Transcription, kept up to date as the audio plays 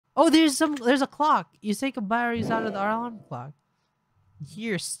Oh, there's a clock. You say goodbye or use out of the alarm clock.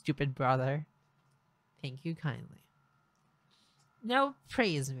 Here, stupid brother. Thank you kindly. Now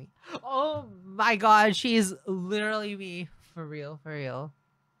praise me. Oh my god, she is literally me. For real, for real.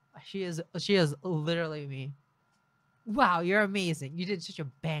 She is literally me. Wow, you're amazing. You did such a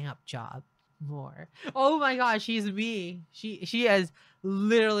bang up job. More. Oh my god, she's me. She is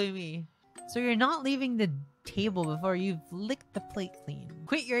literally me. So you're not leaving the table before you've licked the plate clean.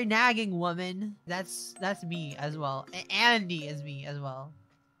 Quit your nagging, woman. That's me as well. Andy is me as well.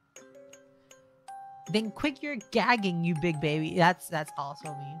 Then quit your gagging, you big baby. That's also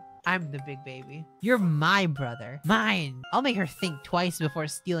me. I'm the big baby. You're my brother. Mine. I'll make her think twice before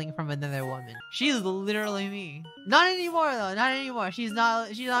stealing from another woman. She's literally me. Not anymore though. Not anymore. She's not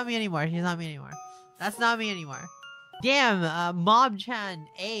me anymore. She's not me anymore. That's not me anymore. Damn, Mob-chan,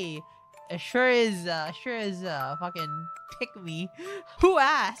 sure is fucking pick me. Who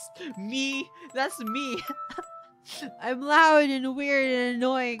asked? Me. That's me. I'm loud and weird and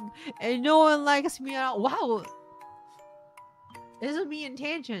annoying, and no one likes me at all. Wow. This is me in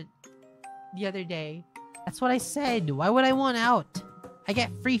Tangent the other day. That's what I said. Why would I want out? I get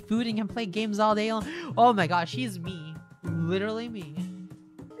free food and can play games all day long. Oh my gosh, she's me. Literally me.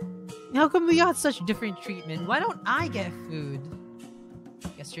 How come we got such different treatment? Why don't I get food?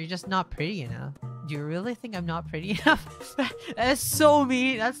 Guess you're just not pretty enough. Do you really think I'm not pretty enough? That's so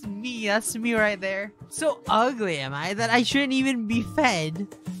me. That's me. That's me right there. So ugly am I that I shouldn't even be fed.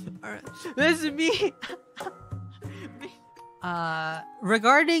 This is me.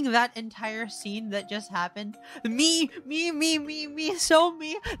 Regarding that entire scene that just happened, me, so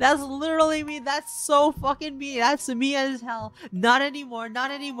me. That's literally me. That's so fucking me. That's me as hell. Not anymore.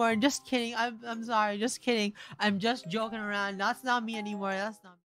 Not anymore. Just kidding. I'm sorry. Just kidding. I'm just joking around. That's not me anymore. That's not